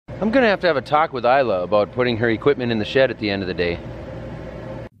I'm gonna have to have a talk with Isla about putting her equipment in the shed at the end of the day.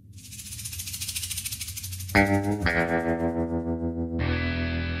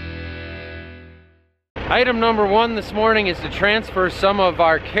 Item number 1 this morning is to transfer some of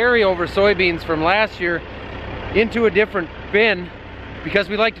our carryover soybeans from last year into a different bin, because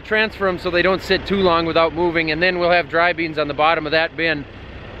we like to transfer them so they don't sit too long without moving, and then we'll have dry beans on the bottom of that bin.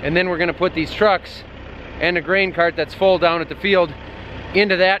 And then we're going to put these trucks and a grain cart that's full down at the field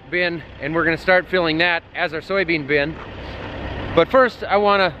into that bin, and we're going to start filling that as our soybean bin. But first I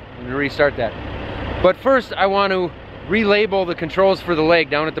want to restart that. But first I want to relabel the controls for the leg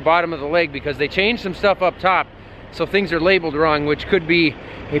down at the bottom of the leg, because they changed some stuff up top, so things are labeled wrong, which could be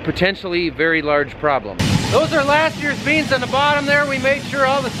a potentially very large problem. Those are last year's beans on the bottom there. We made sure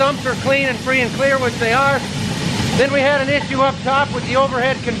all the sumps are clean and free and clear, which they are. Then we had an issue up top with the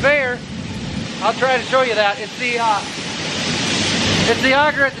overhead conveyor. I'll try to show you that. It's the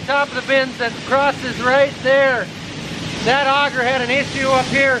auger at the top of the bins that crosses right there. That auger had an issue up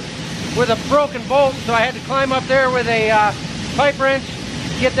here with a broken bolt, so I had to climb up there with a pipe wrench,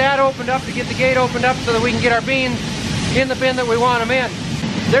 get that opened up to get the gate opened up so that we can get our beans in the bin that we want them in.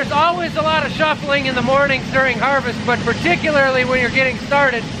 There's always a lot of shuffling in the mornings during harvest, but particularly when you're getting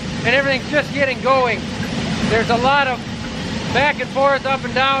started and everything's just getting going. There's a lot of back and forth, up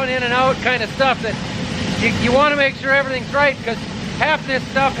and down, in and out kind of stuff that you want to make sure everything's right, because half this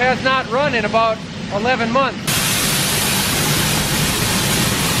stuff has not run in about 11 months.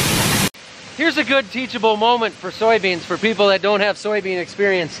 Here's a good teachable moment for soybeans, for people that don't have soybean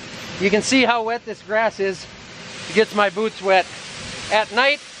experience. You can see how wet this grass is. It gets my boots wet. At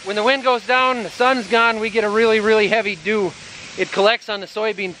night, when the wind goes down and the sun's gone, we get a really, really heavy dew. It collects on the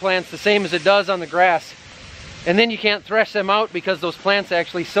soybean plants the same as it does on the grass. And then you can't thresh them out because those plants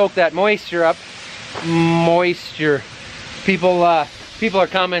actually soak that moisture up. Moisture. People are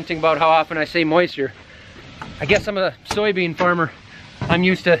commenting about how often I say moisture. I guess I'm a soybean farmer. I'm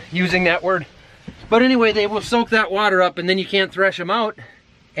used to using that word. But anyway, they will soak that water up, and then you can't thresh them out,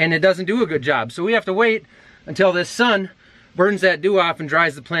 and it doesn't do a good job. So we have to wait until this sun burns that dew off and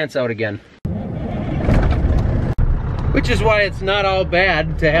dries the plants out again. Which is why it's not all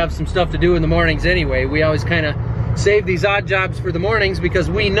bad to have some stuff to do in the mornings anyway. We always kind of save these odd jobs for the mornings because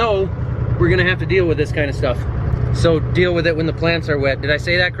we know we're gonna have to deal with this kind of stuff. So deal with it when the plants are wet. Did I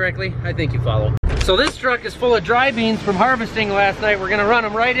say that correctly? I think you follow. So this truck is full of dry beans from harvesting last night. We're gonna run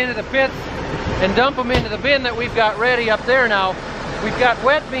them right into the pits and dump them into the bin that we've got ready up there now. We've got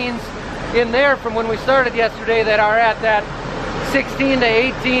wet beans in there from when we started yesterday that are at that 16 to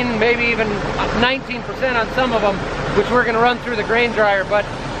 18, maybe even 19% on some of them, which we're gonna run through the grain dryer. But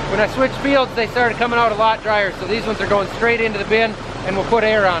when I switched fields, they started coming out a lot drier. So these ones are going straight into the bin, and we'll put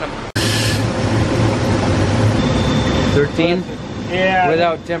air on them. 13? Yeah.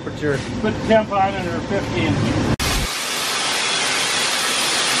 Without temperature. Put the temp on it, or 15.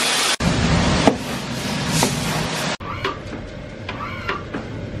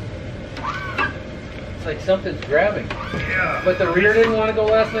 It's like something's grabbing. Yeah. But the rear didn't want to go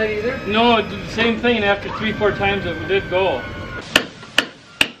last night either? No, it did the same thing. After 3-4 times it did go.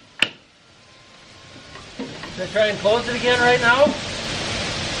 Should I try and close it again right now?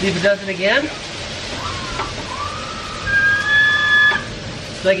 See if it does it again?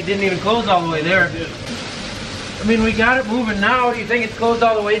 It's like it didn't even close all the way there. I mean, we got it moving now. Do you think it's closed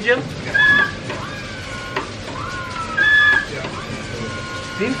all the way, Jim?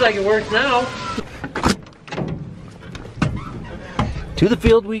 Seems like it works now. To the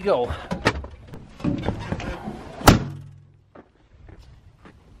field we go.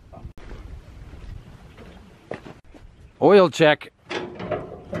 Oil check.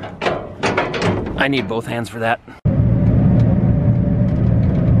 I need both hands for that.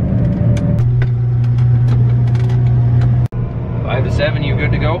 Five to 7, you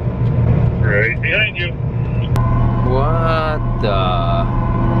good to go? Right behind you. What the?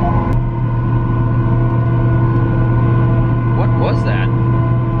 What was that?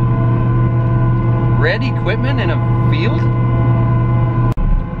 Red equipment in a field?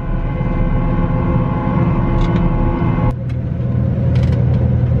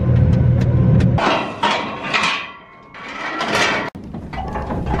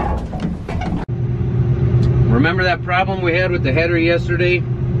 Remember that problem we had with the header yesterday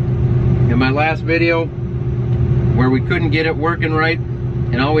in my last video where we couldn't get it working right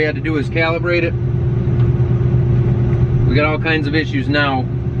and all we had to do was calibrate it? We got all kinds of issues now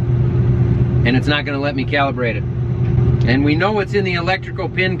and it's not going to let me calibrate it. And we know it's in the electrical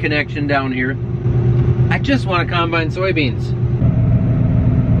pin connection down here. I just want to combine soybeans.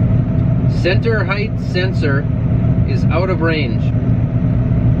 Center height sensor is out of range.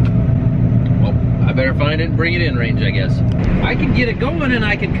 better find it and bring it in range, I guess. I can get it going and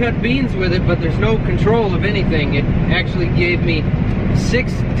I can cut beans with it, but there's no control of anything. It actually gave me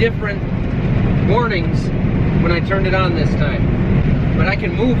 6 different warnings when I turned it on this time. But I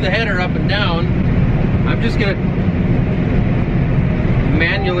can move the header up and down. I'm just gonna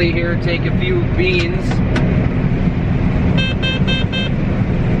manually here take a few beans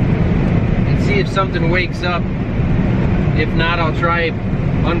and see if something wakes up. If not, I'll try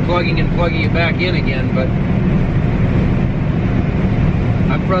unplugging and plugging it back in again, but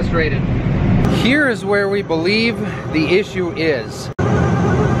I'm frustrated. Here is where we believe the issue is.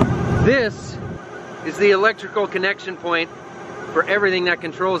 This is the electrical connection point for everything that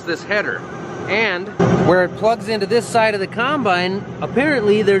controls this header. And where it plugs into this side of the combine,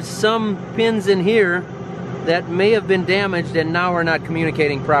 apparently there's some pins in here that may have been damaged and now are not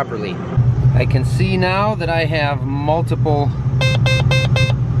communicating properly. I can see now that I have multiple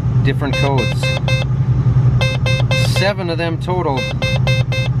different codes. 7 of them total.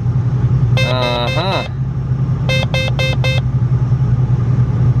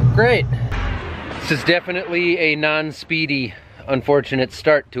 Great. This is definitely a non-speedy, unfortunate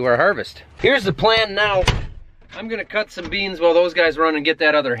start to our harvest. Here's the plan now. I'm gonna cut some beans while those guys run and get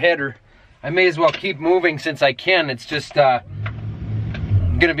that other header. I may as well keep moving since I can. It's just gonna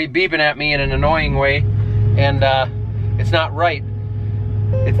be beeping at me in an annoying way, and it's not right.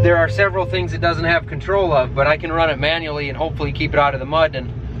 There are several things it doesn't have control of, but I can run it manually and hopefully keep it out of the mud, and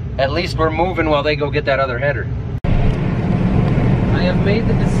at least we're moving while they go get that other header. I have made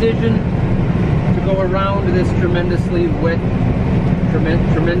the decision to go around this tremendously wet,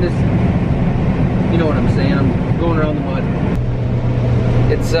 tremendous, you know what I'm saying, I'm going around the mud.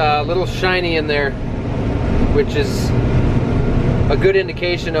 It's a little shiny in there, which is a good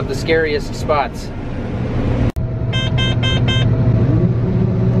indication of the scariest spots.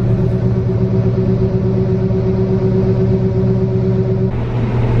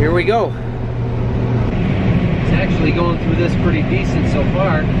 Here we go. It's actually going through this pretty decent so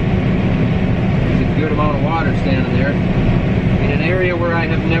far. There's a good amount of water standing there in an area where I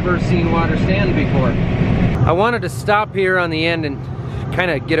have never seen water stand before. I wanted to stop here on the end and kind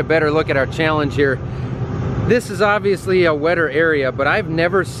of get a better look at our challenge here. This is obviously a wetter area, but I've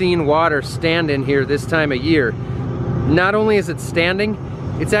never seen water stand in here this time of year. Not only is it standing,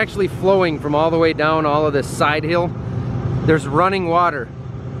 it's actually flowing from all the way down all of this side hill. There's running water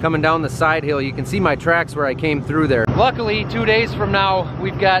coming down the side hill. You can see my tracks where I came through there. Luckily, 2 days from now,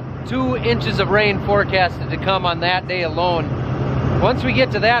 we've got 2 inches of rain forecasted to come on that day alone. Once we get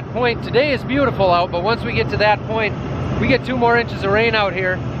to that point, today is beautiful out, but once we get to that point, we get 2 more inches of rain out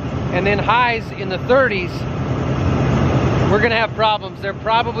here, and then highs in the 30s, we're gonna have problems. There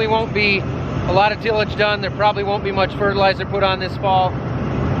probably won't be a lot of tillage done. There probably won't be much fertilizer put on this fall.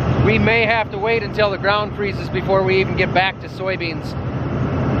 We may have to wait until the ground freezes before we even get back to soybeans.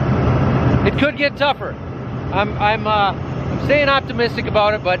 It could get tougher. I'm staying optimistic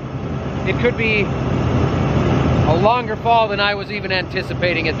about it, but it could be a longer fall than I was even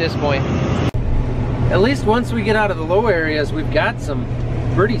anticipating at this point. At least once we get out of the low areas, we've got some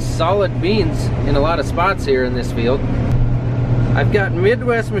pretty solid beans in a lot of spots here in this field. I've got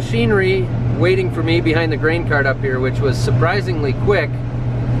Midwest machinery waiting for me behind the grain cart up here, which was surprisingly quick.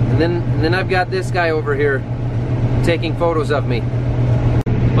 And then I've got this guy over here taking photos of me.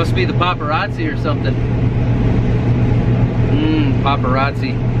 Must be the paparazzi or something.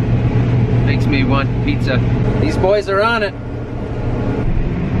 Paparazzi. Makes me want pizza. These boys are on it.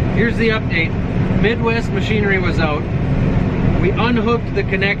 Here's the update. Midwest machinery was out. We unhooked the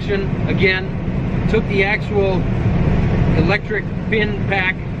connection again, took the actual electric pin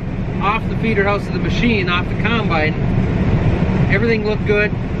pack off the feeder house of the machine, off the combine. Everything looked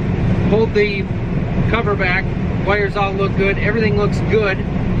good. Pulled the cover back. Wires all look good. Everything looks good.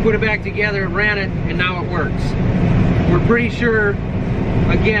 Put it back together, ran it, and now it works. We're pretty sure,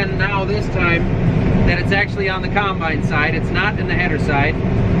 again, now this time, that it's actually on the combine side. It's not in the header side.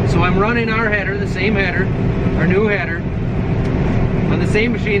 So I'm running our header, the same header, our new header, on the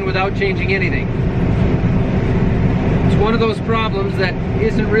same machine without changing anything. It's one of those problems that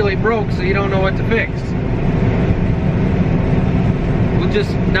isn't really broke, so you don't know what to fix. We'll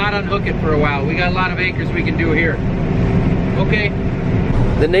just not unhook it for a while. We got a lot of acres we can do here. Okay.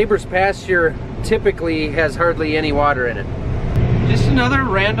 The neighbor's pasture typically has hardly any water in it. Just another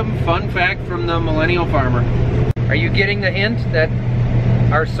random fun fact from the Millennial Farmer. Are you getting the hint that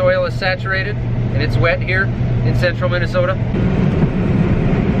our soil is saturated and it's wet here in central Minnesota?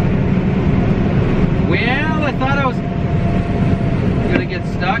 Well, I thought I was gonna get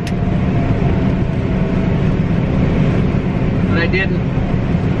stuck, but I didn't.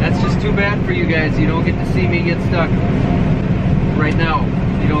 That's just too bad for you guys. You don't get to see me get stuck right now.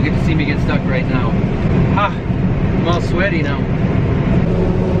 You don't get to see me get stuck right now. Ha! I'm all sweaty now.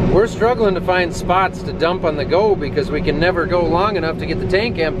 We're struggling to find spots to dump on the go because we can never go long enough to get the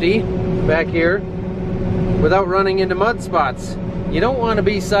tank empty back here without running into mud spots. You don't want to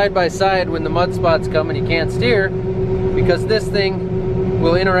be side by side when the mud spots come and you can't steer, because this thing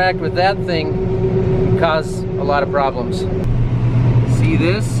will interact with that thing and cause a lot of problems. See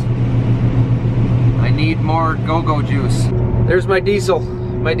this? I need more go-go juice. There's my diesel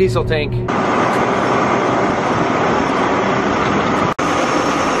tank.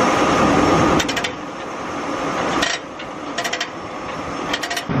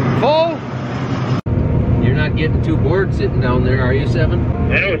 Full? You're not getting too bored sitting down there, are you, Seven?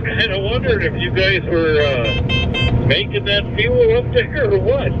 I was kind of wondering if you guys were making that fuel up there or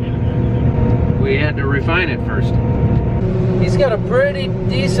what. We had to refine it first. He's got a pretty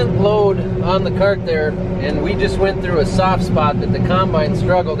decent load on the cart there, and we just went through a soft spot that the combine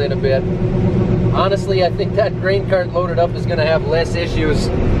struggled in a bit. Honestly, I think that grain cart loaded up is going to have less issues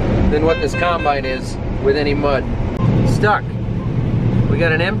than what this combine is with any mud. Stuck. We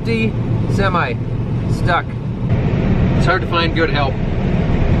got an empty semi stuck. It's hard to find good help.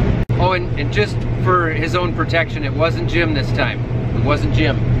 Oh, and just for his own protection, it wasn't Jim this time. It wasn't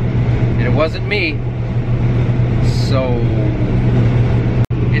Jim. And it wasn't me. So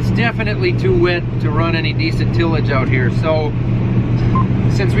it's definitely too wet to run any decent tillage out here. So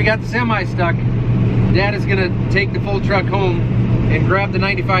since we got the semi stuck, Dad is gonna take the full truck home and grab the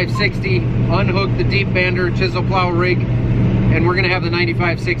 9560, unhook the deep bander chisel plow rig, and we're gonna have the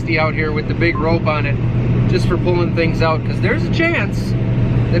 9560 out here with the big rope on it just for pulling things out, because there's a chance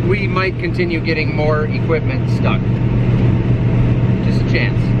that we might continue getting more equipment stuck. Just a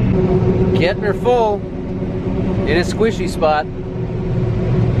chance. Getting her full in a squishy spot.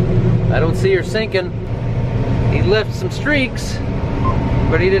 I don't see her sinking. He left some streaks,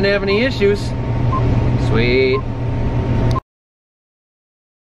 but he didn't have any issues. Sweet.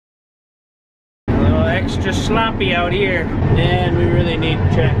 A little extra sloppy out here, and we really need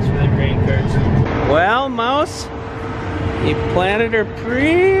tracks for the grain carts. Well, Mouse, you planted her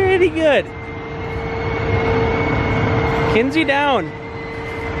pretty good. Kinsey down.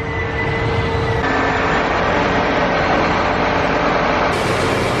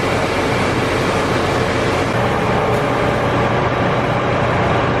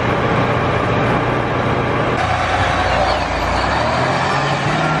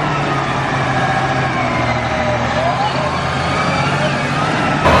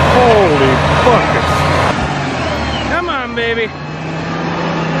 Come on, baby.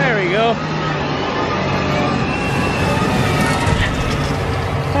 There we go.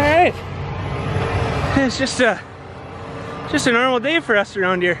 All right. It's just a normal day for us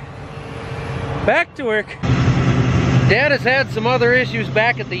around here. Back to work. Dad has had some other issues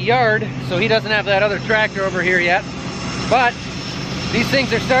back at the yard, so he doesn't have that other tractor over here yet. But these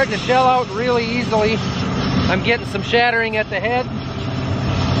things are starting to shell out really easily. I'm getting some shattering at the head.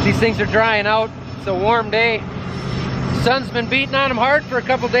 These things are drying out. It's a warm day. The sun's been beating on them hard for a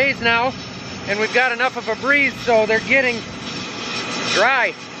couple days now, and we've got enough of a breeze so they're getting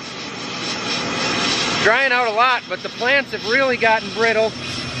dry. Drying out a lot, but the plants have really gotten brittle.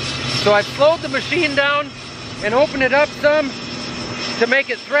 So I've slowed the machine down and opened it up some to make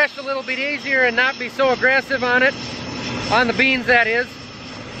it thresh a little bit easier and not be so aggressive on it, on the beans that is.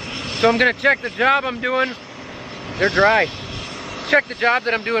 So I'm gonna check the job I'm doing. They're dry. Check the job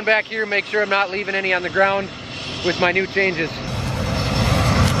that I'm doing back here, make sure I'm not leaving any on the ground with my new changes.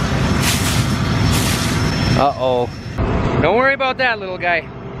 Uh-oh. Don't worry about that, little guy.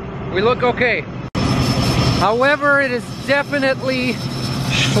 We look okay. However, it is definitely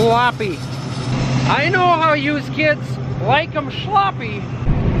sloppy. I know how you kids like them sloppy.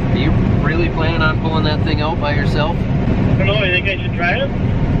 Are you really planning on pulling that thing out by yourself? I don't know, you think I should try it?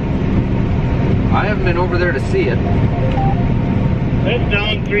 I haven't been over there to see it. That's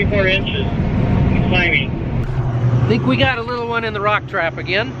down 3-4 inches. It's climbing. I think we got a little one in the rock trap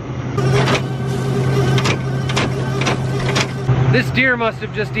again. This deer must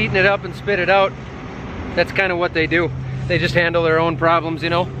have just eaten it up and spit it out. That's kind of what they do. They just handle their own problems, you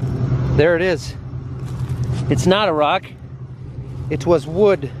know. There it is. It's not a rock. It was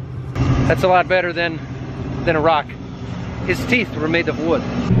wood. That's a lot better than a rock. His teeth were made of wood.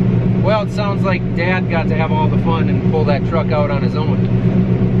 Well, it sounds like Dad got to have all the fun and pull that truck out on his own.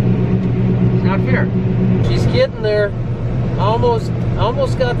 It's not fair. She's getting there. Almost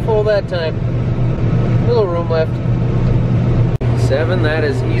got full that time. Little room left. 7, that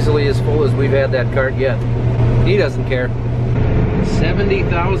is easily as full as we've had that cart yet. He doesn't care.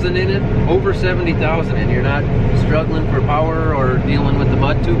 70,000 in it, over 70,000, and you're not struggling for power or dealing with the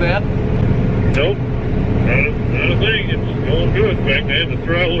mud too bad? Nope. Not a thing. It's going good. In fact, I had to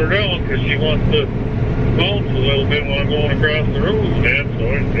throttle her down because she wants to bounce a little bit while I'm going across the road, man. So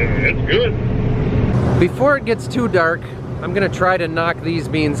it's good. Before it gets too dark, I'm gonna try to knock these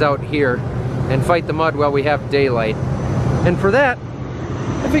beans out here and fight the mud while we have daylight. And for that,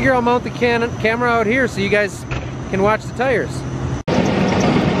 I figure I'll mount the camera out here so you guys can watch the tires.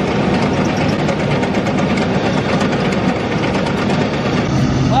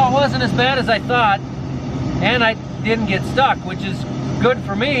 Well, it wasn't as bad as I thought, and I didn't get stuck, which is good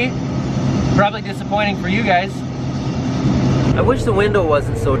for me, probably disappointing for you guys. I wish the window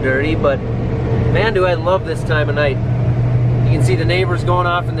wasn't so dirty, but man, do I love this time of night. You can see the neighbors going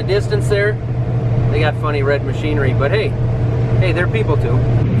off in the distance there. They got funny red machinery, but hey, they're people too.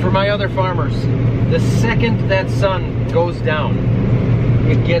 For my other farmers, the second that sun goes down,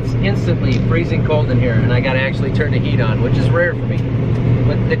 it gets instantly freezing cold in here, and I gotta actually turn the heat on, which is rare for me.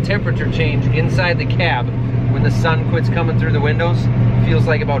 But the temperature change inside the cab when the sun quits coming through the windows feels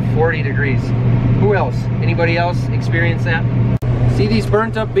like about 40 degrees. Who else? Anybody else experience that? See these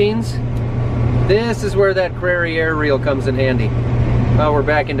burnt up beans? This is where that Crary air reel comes in handy. Well, we're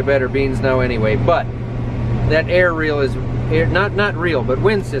back into better beans now anyway, but that air reel is, not reel, but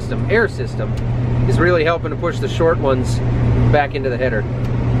wind system, air system, is really helping to push the short ones back into the header.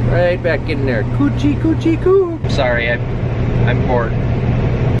 Right back in there. Coochie, coochie, coo. Sorry, I'm bored.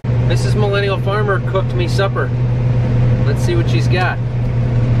 Mrs. Millennial Farmer cooked me supper. Let's see what she's got.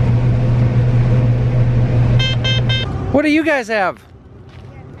 What do you guys have?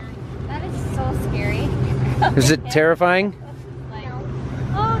 That is so scary. Is it terrifying?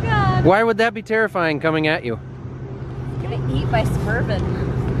 Oh God. Why would that be terrifying coming at you? I'm gonna eat my suburban.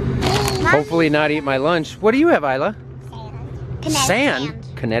 Hopefully not eat my lunch. What do you have, Isla? Sand. Kinetic Sand?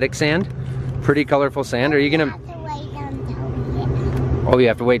 Kinetic sand? Pretty colorful sand. Are you gonna... have to wait until we get Oh, you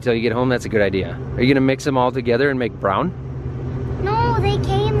have to wait till you get home? That's a good idea. Are you gonna mix them all together and make brown? No, they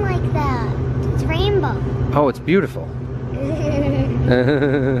came like that. It's rainbow. Oh, it's beautiful.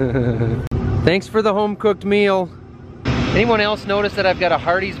 Thanks for the home-cooked meal. Anyone else notice that I've got a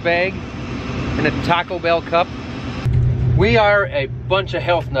Hardee's bag and a Taco Bell cup? We are a bunch of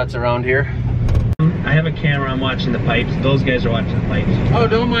health nuts around here. I have a camera, I'm watching the pipes. Those guys are watching the pipes. Oh,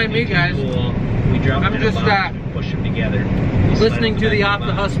 don't mind me, guys. We drop them I'm in a just box and push them together. listening to the Off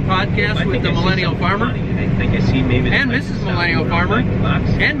the Husk podcast with the Millennial Farmer I think I see maybe and Mrs. Millennial Farmer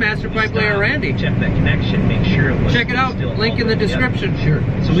and Master Pipe Layer Randy. Check that connection, make sure it was Check it out, still link in the description. Sure.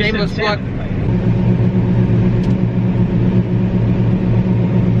 So we Shameless send plug. sand pipe.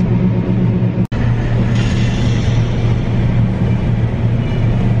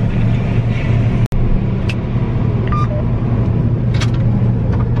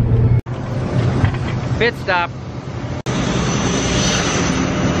 Pit stop.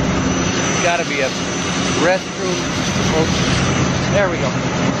 Gotta be a restroom. Oh, there we go.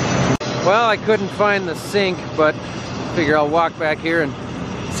 Well, I couldn't find the sink, but figure I'll walk back here and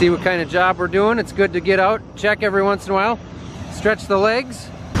see what kind of job we're doing. It's good to get out, check every once in a while, stretch the legs.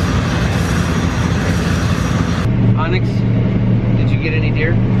 Onyx, did you get any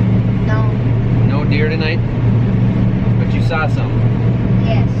deer? No. No deer tonight? But you saw some?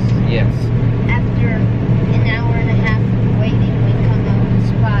 Yes. Yes. After an hour and a half of waiting, we come out of the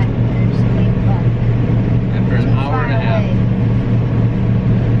spot and there's a big buck. After an Too hour far and a half.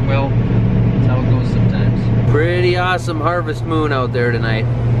 away. Well, that's how it goes sometimes. Pretty awesome harvest moon out there tonight.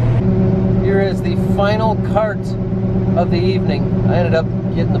 Here is the final cart of the evening. I ended up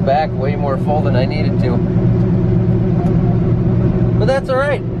getting the back way more full than I needed to. But that's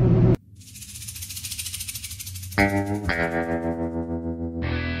alright.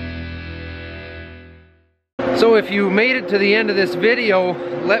 So if you made it to the end of this video,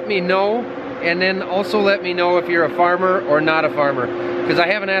 let me know, and then also let me know if you're a farmer or not a farmer, because I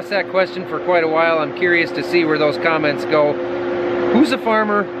haven't asked that question for quite a while. I'm curious to see where those comments go. Who's a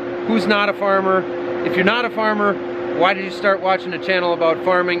farmer? Who's not a farmer? If you're not a farmer, why did you start watching a channel about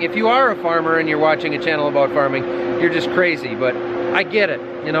farming? If you are a farmer and you're watching a channel about farming, you're just crazy, but I get it,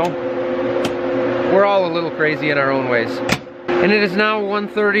 you know? We're all a little crazy in our own ways. And it is now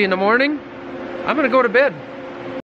 1:30 in the morning. I'm gonna go to bed.